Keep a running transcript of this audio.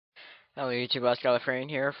Hello YouTube, Oscar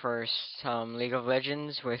here for some League of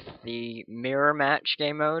Legends with the mirror match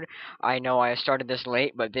game mode. I know I started this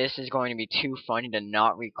late, but this is going to be too funny to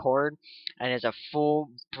not record. And it's a full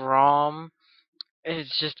Braum.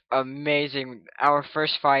 It's just amazing. Our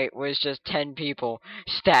first fight was just 10 people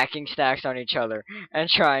stacking stacks on each other and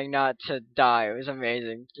trying not to die. It was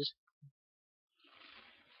amazing. Just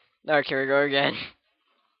okay, here we go again.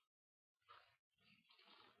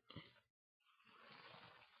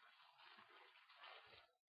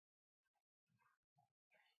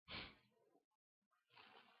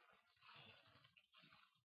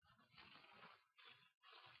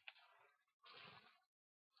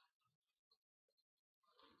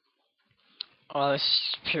 Oh, this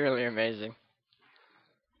is purely amazing.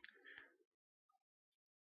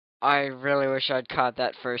 I really wish I'd caught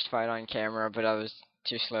that first fight on camera, but I was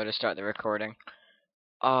too slow to start the recording.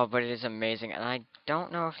 Oh, but it is amazing, and I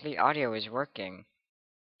don't know if the audio is working.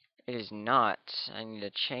 It is not. I need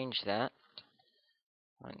to change that.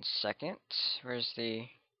 1 second. Where's the...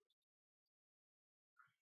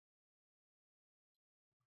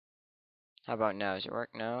 How about now? Does it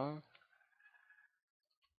work? No.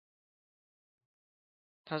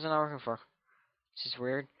 How's it not working for? This is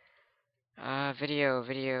weird.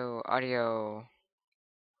 Video, audio.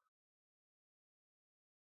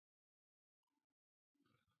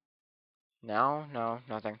 No, no,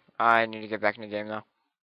 nothing. I need to get back in the game though.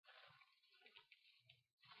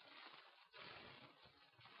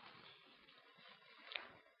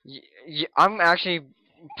 I'm actually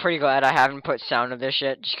pretty glad I haven't put sound of this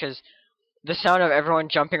yet, just because the sound of everyone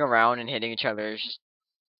jumping around and hitting each other is just,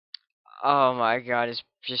 oh my god, it's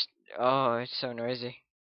just, oh, it's so noisy.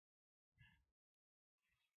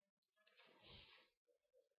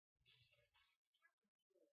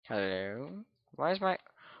 Hello? Why is my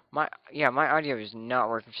audio is not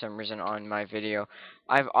working for some reason on my video.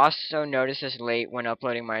 I've also noticed this late when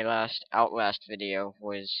uploading my last Outlast video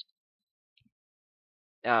was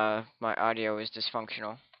my audio is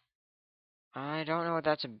dysfunctional. I don't know what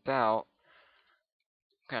that's about.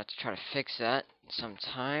 I'm gonna have to try to fix that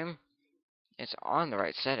sometime. It's on the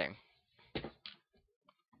right setting.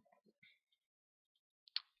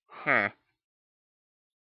 Huh.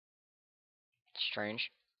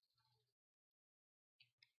 Strange.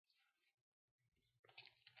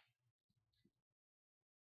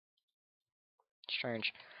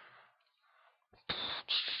 Strange.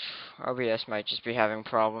 OBS might just be having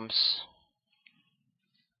problems.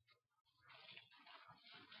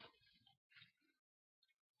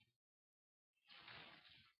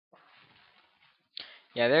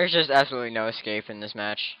 Yeah, there's just absolutely no escape in this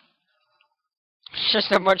match. It's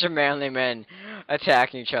just a bunch of manly men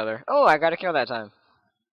attacking each other. Oh, I got a kill that time.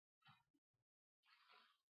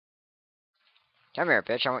 Come here,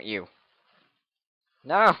 bitch. I want you.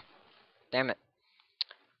 No! Damn it.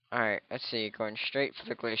 Alright, let's see. Going straight for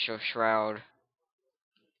the Glacial Shroud.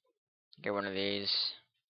 Get one of these.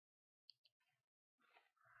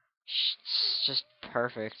 It's just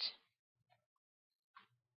perfect.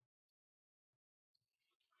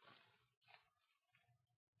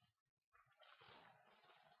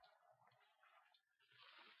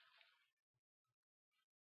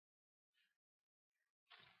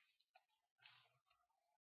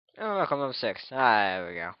 Oh, look, I'm level 6. Ah, there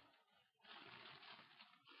we go.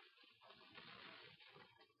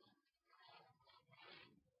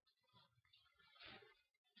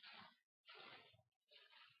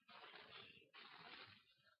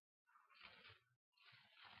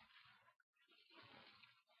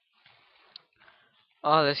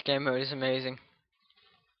 Oh, this game mode is amazing.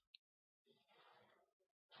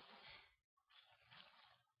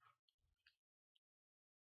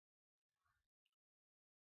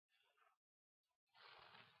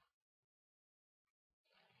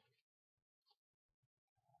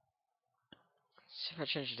 Let's see if I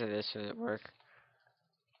change it to this, does it work?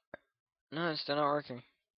 No, it's still not working.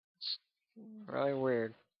 It's really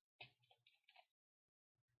weird.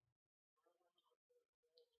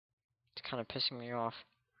 It's kind of pissing me off.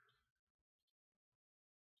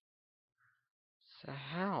 What the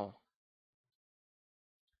hell?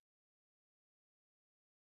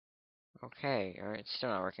 Okay, alright, it's still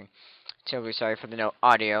not working. Terribly sorry for the no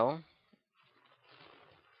audio.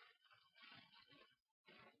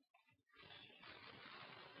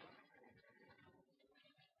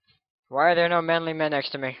 Why are there no manly men next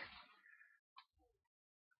to me?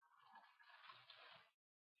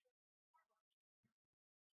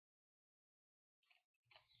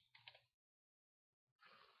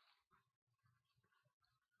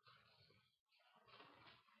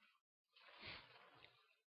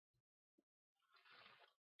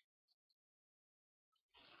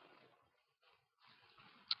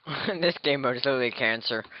 This game mode is literally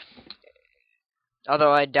cancer.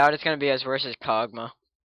 Although I doubt it's gonna be as worse as Kogma.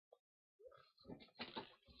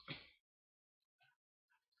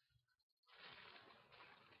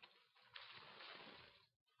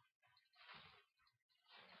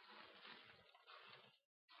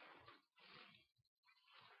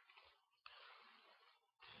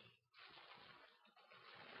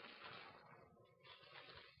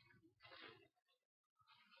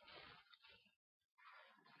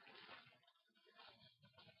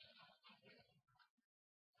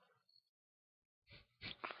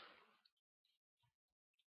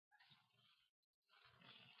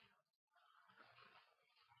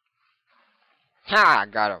 Ha!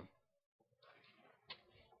 Got him.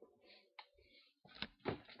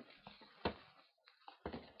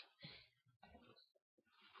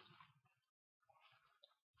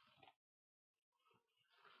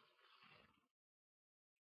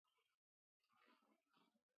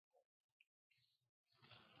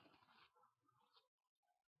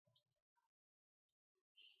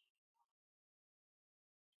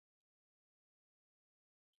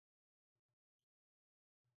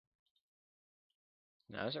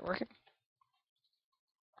 Now is it working?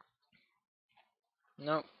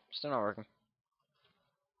 Nope, still not working.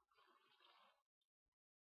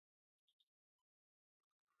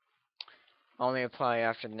 Only apply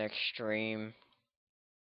after the next stream.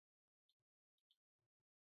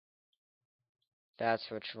 That's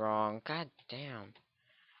what's wrong. God damn.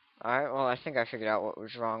 Alright, well, I think I figured out what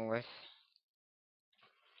was wrong with.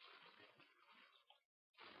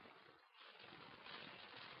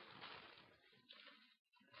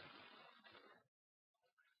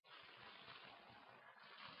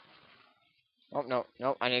 Oh, no,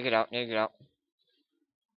 no, I need to get out, need to get out.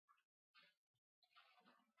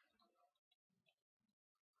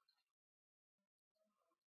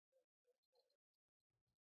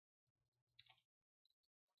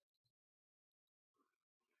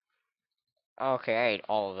 Okay, I ate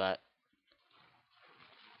all of that.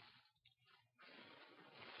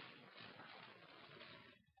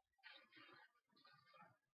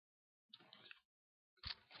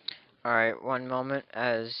 Alright, one moment,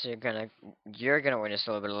 as you're gonna witness a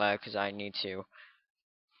little bit of lag, because I need to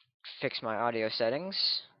fix my audio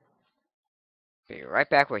settings. Be right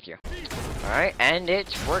back with you. Alright, and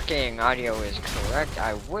it's working. Audio is correct.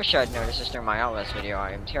 I wish I'd noticed this during my Outlast video.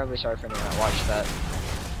 I am terribly sorry for anyone that watched that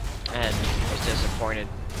and was disappointed,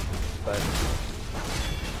 but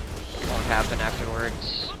it won't happen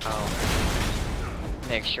afterwards. I'll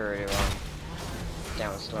make sure to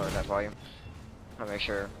down slow that volume. I'll make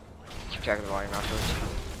sure to keep track of the volume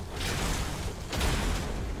afterwards.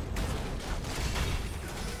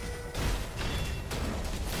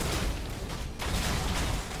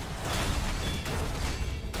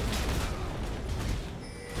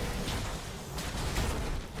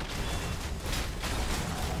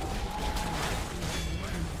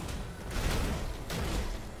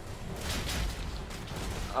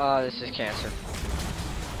 This is cancer.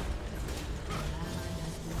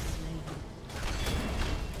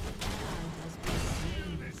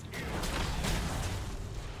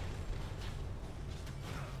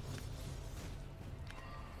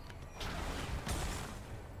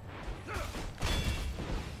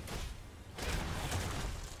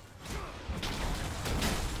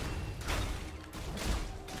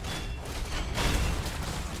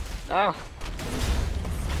 Oh!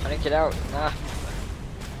 I didn't get out. Ah.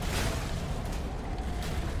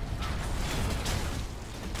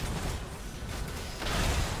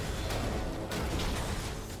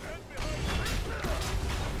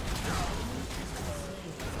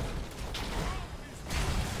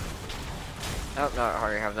 Oh, no, I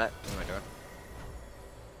already have that. What am I doing?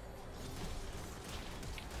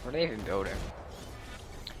 What are they even building?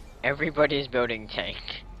 Everybody's building tank.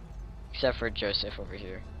 Except for Joseph over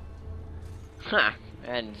here. Ha!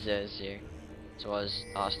 And Zez here. As well as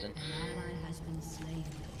Austin.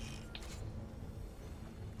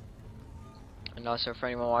 And also for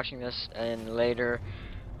anyone watching this, and later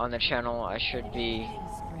on the channel, I should be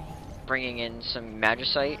bringing in some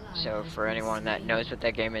Magicite. So for anyone that knows what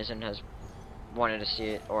that game is and has wanted to see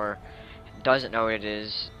it, or doesn't know what it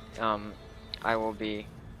is, I will be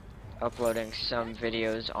uploading some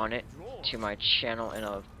videos on it to my channel in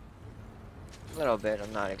a little bit.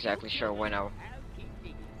 I'm not exactly sure when I'll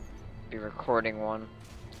be recording one.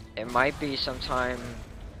 It might be sometime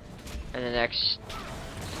in the next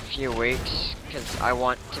few weeks, because I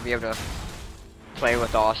want to be able to play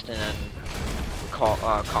with Austin and call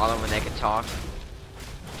them when they can talk.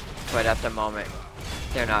 But at the moment,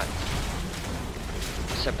 they're not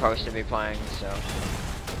supposed to be playing, so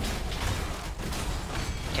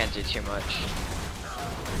can't can't do too much.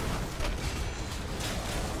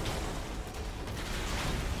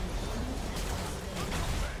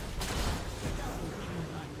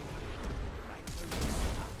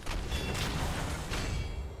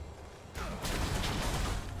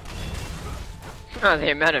 Oh,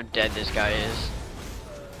 the amount of dead this guy is.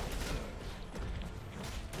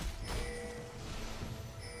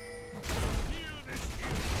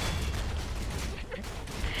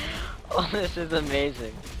 Oh, this is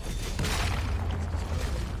amazing.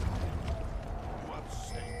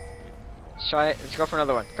 Let's try it. Let's go for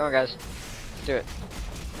another one. Come on, guys. Let's do it.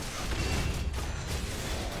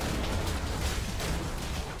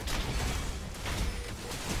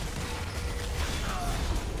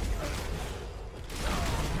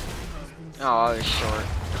 Oh, I was short.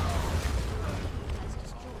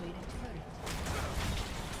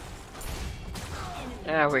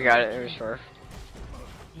 Yeah, we got it. It was short.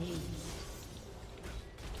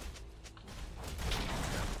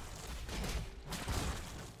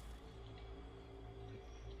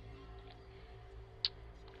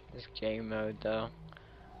 This game mode, though.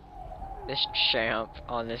 This champ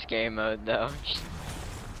on this game mode, though.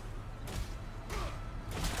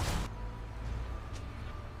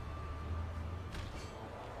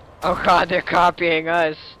 Oh god, they're copying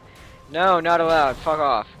us. No, not allowed. Fuck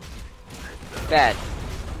off. Bad.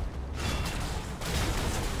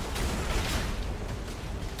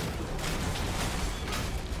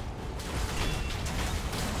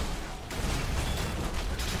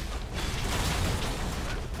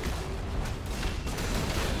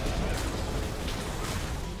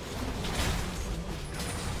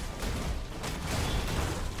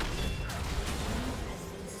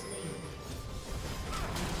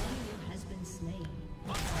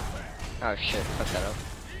 Oh shit, fuck that up.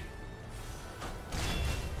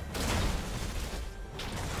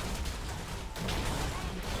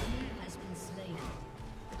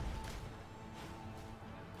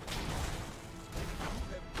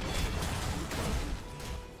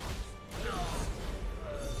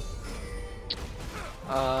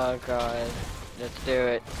 Oh god, let's do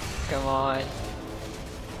it. Come on.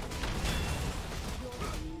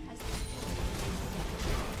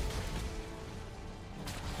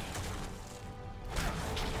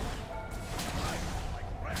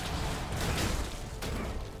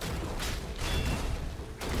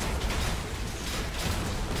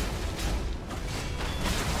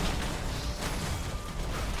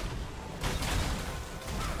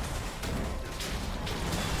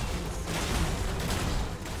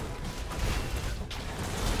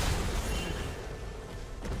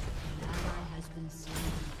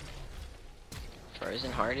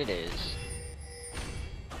 Frozen heart it is.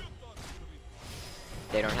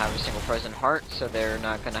 They don't have a single frozen heart, so they're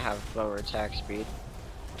not gonna have lower attack speed.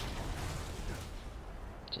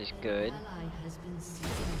 Which is good.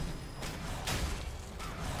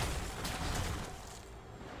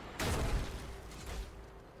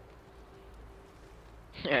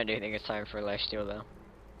 Yeah, I do think it's time for a lifesteal though.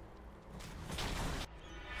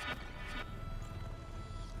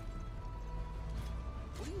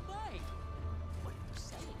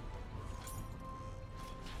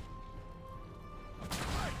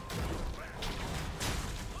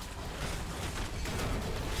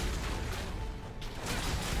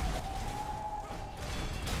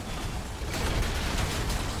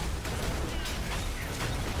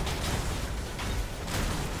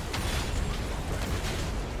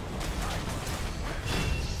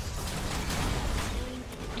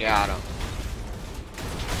 Got him.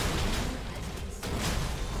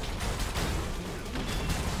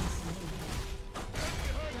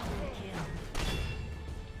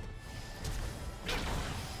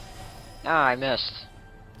 Ah, I missed.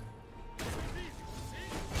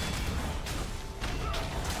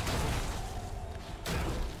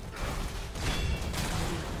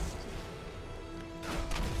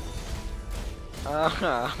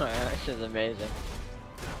 Oh, this is amazing.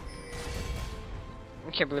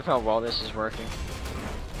 I can't believe how well this is working.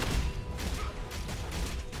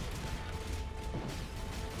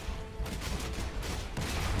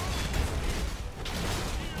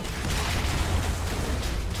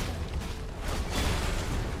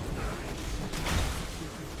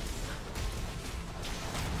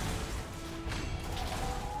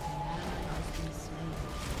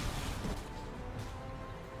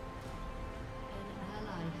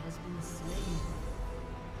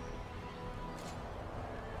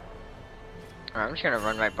 Alright, I'm just gonna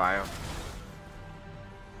run right by him.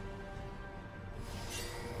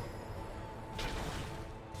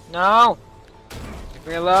 No! Leave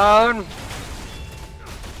me alone!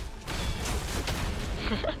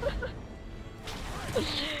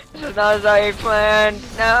 This is not as I planned.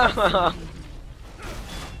 No.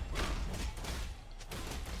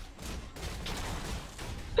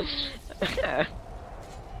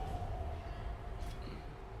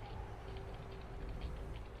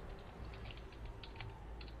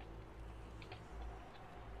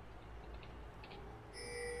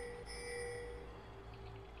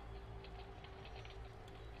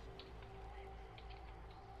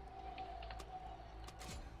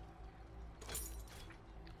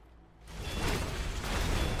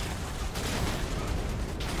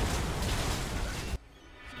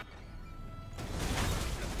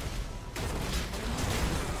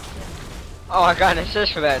 Oh, I got an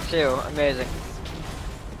assist for that too. Amazing.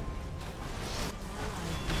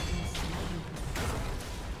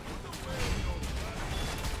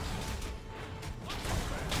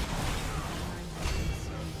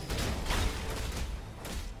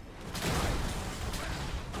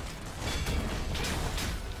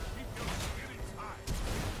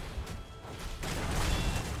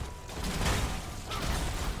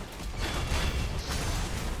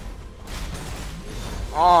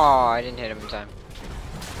 Oh, I didn't hit him in time.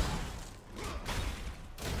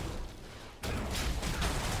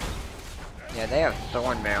 Yeah, they have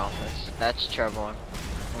thorn mail. That's troubling.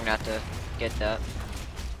 I'm gonna have to get that.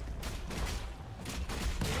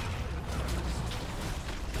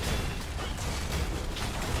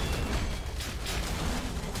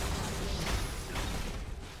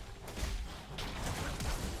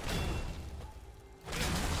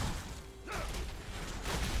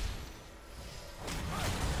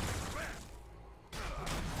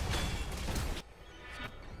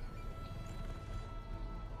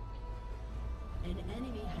 An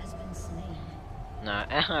enemy has been slain. Nah,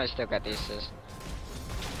 I still got the assist.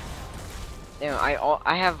 Damn,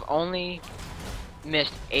 I have only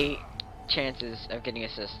missed 8 chances of getting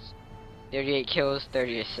assists. 38 kills,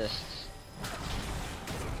 30 assists.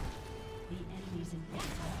 The enemy's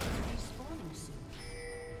inhibitor is respawning soon.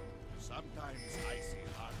 Sometimes icy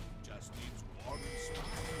heart just needs warm spot.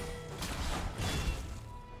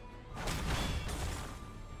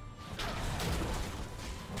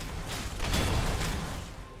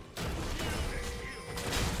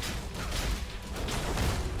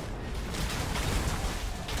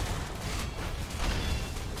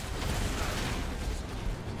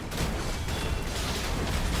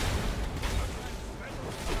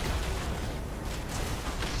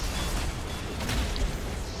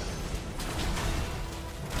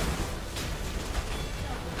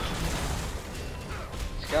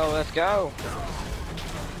 Let's go.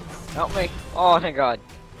 Help me. Oh, thank God.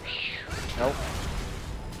 Nope.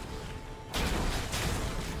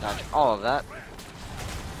 Dodge all of that.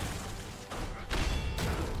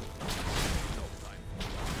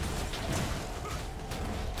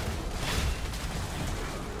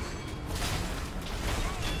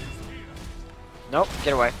 Nope,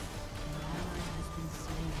 get away.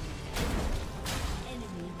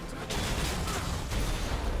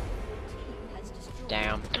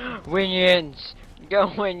 Damn. Winions! Go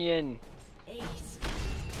Winion! Ace.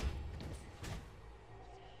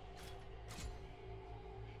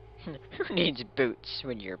 Who needs boots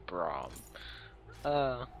when you're Braum?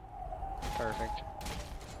 Perfect.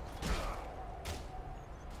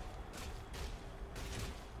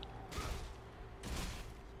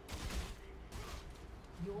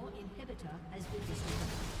 Your inhibitor has been destroyed.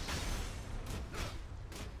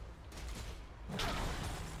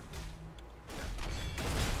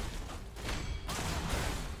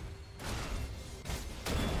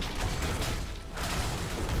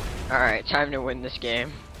 Alright, time to win this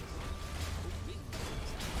game.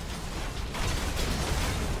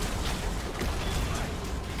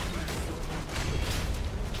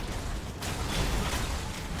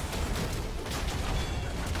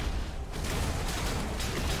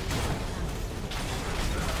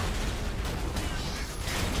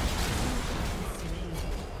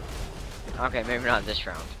 Okay, maybe not this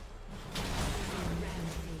round.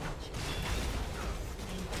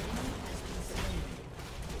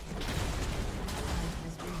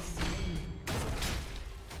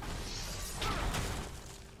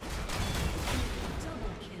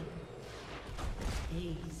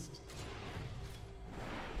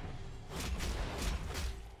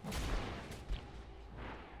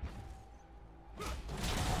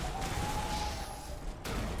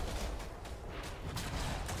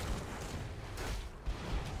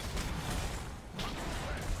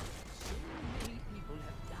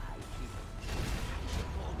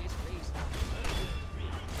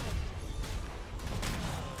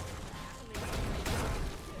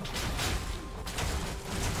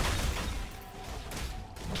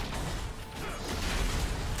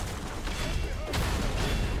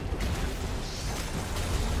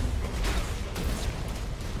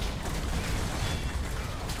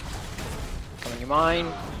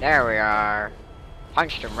 mine? There we are.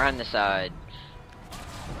 Punched him right in the side.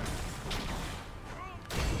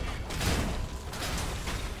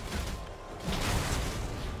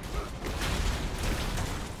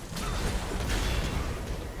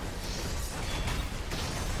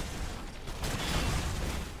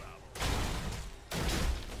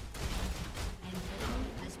 An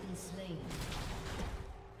enemy has been slain.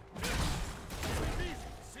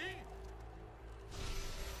 See?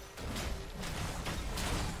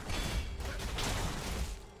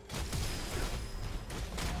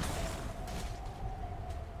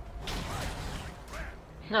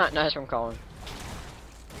 Not nice from Colin.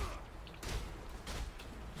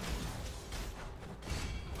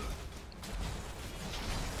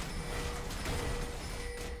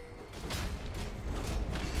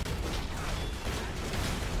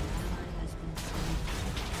 Ally has been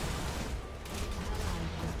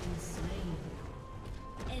slain.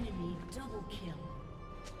 Enemy double kill.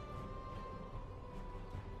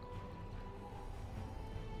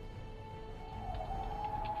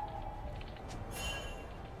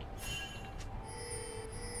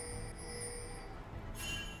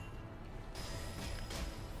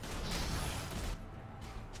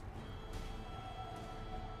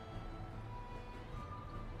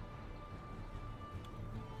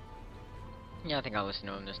 Yeah, I think I'll listen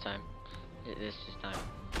to him this time. This time.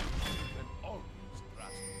 And always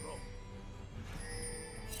trust Braum.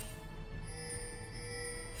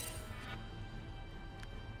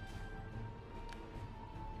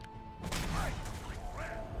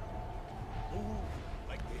 Move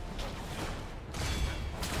like it.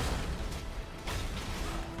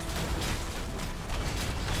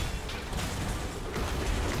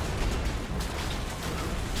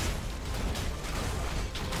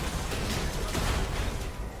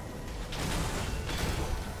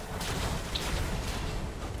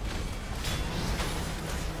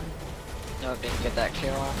 Nope, didn't get that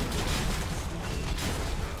kill.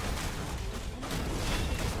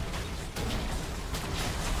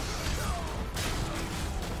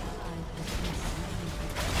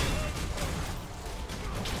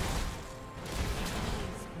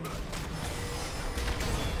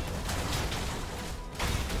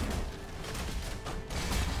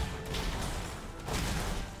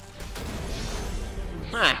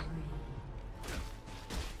 Huh.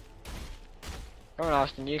 Come on,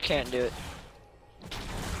 Austin, you can't do it.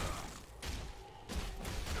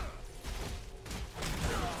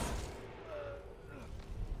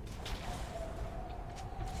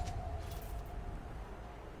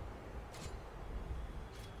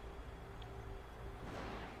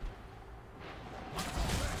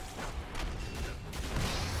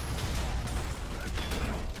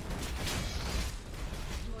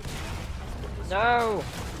 No!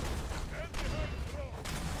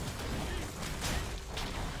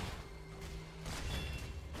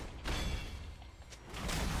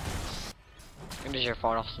 It is your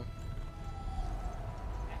fault, Austin.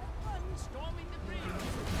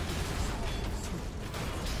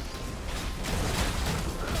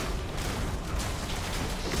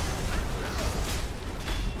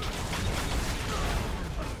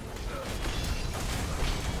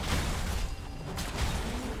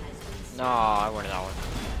 No, I wanted that one.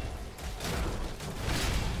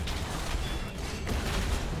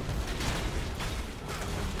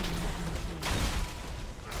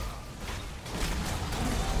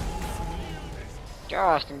 Go,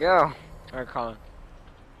 Austin, go! Alright, Colin.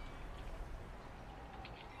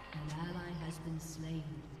 An ally has been slain.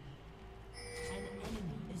 An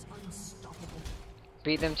enemy is unstoppable.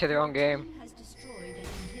 Beat them to their own game. Team has destroyed an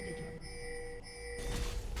inhibitor.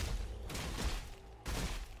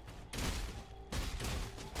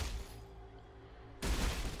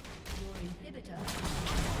 Your inhibitor.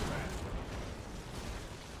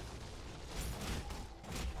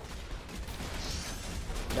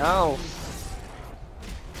 No!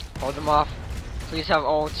 Hold them off. Please have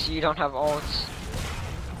ults. You don't have ults.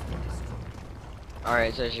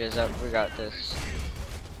 Alright, Zisha's up. We got this.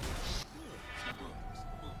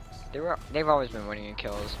 They've always been winning in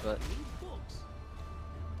kills, but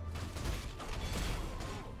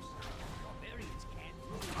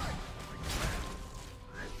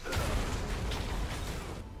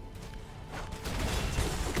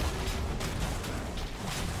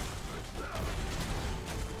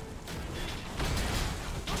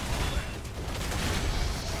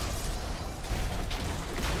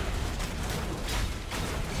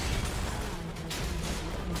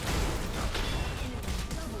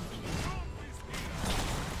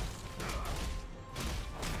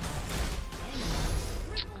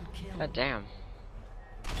god damn.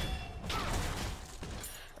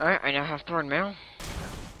 Alright, I now have thorn mail.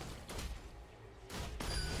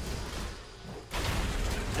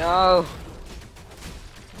 No!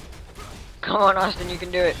 Come on, Austin, you can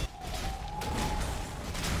do it.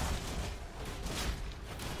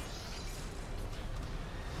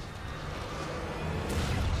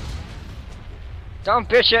 Don't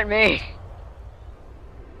bitch at me!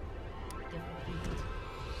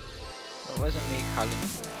 It wasn't me, Colin.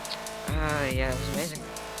 Ah, yeah, it was amazing.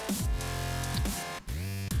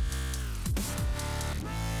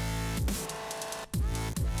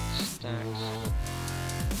 Stacks.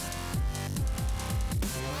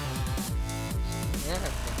 Yeah,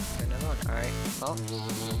 another one. Alright, well,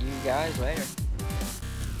 see you guys later.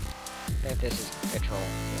 If this is control,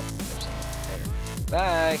 later.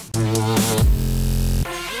 Bye!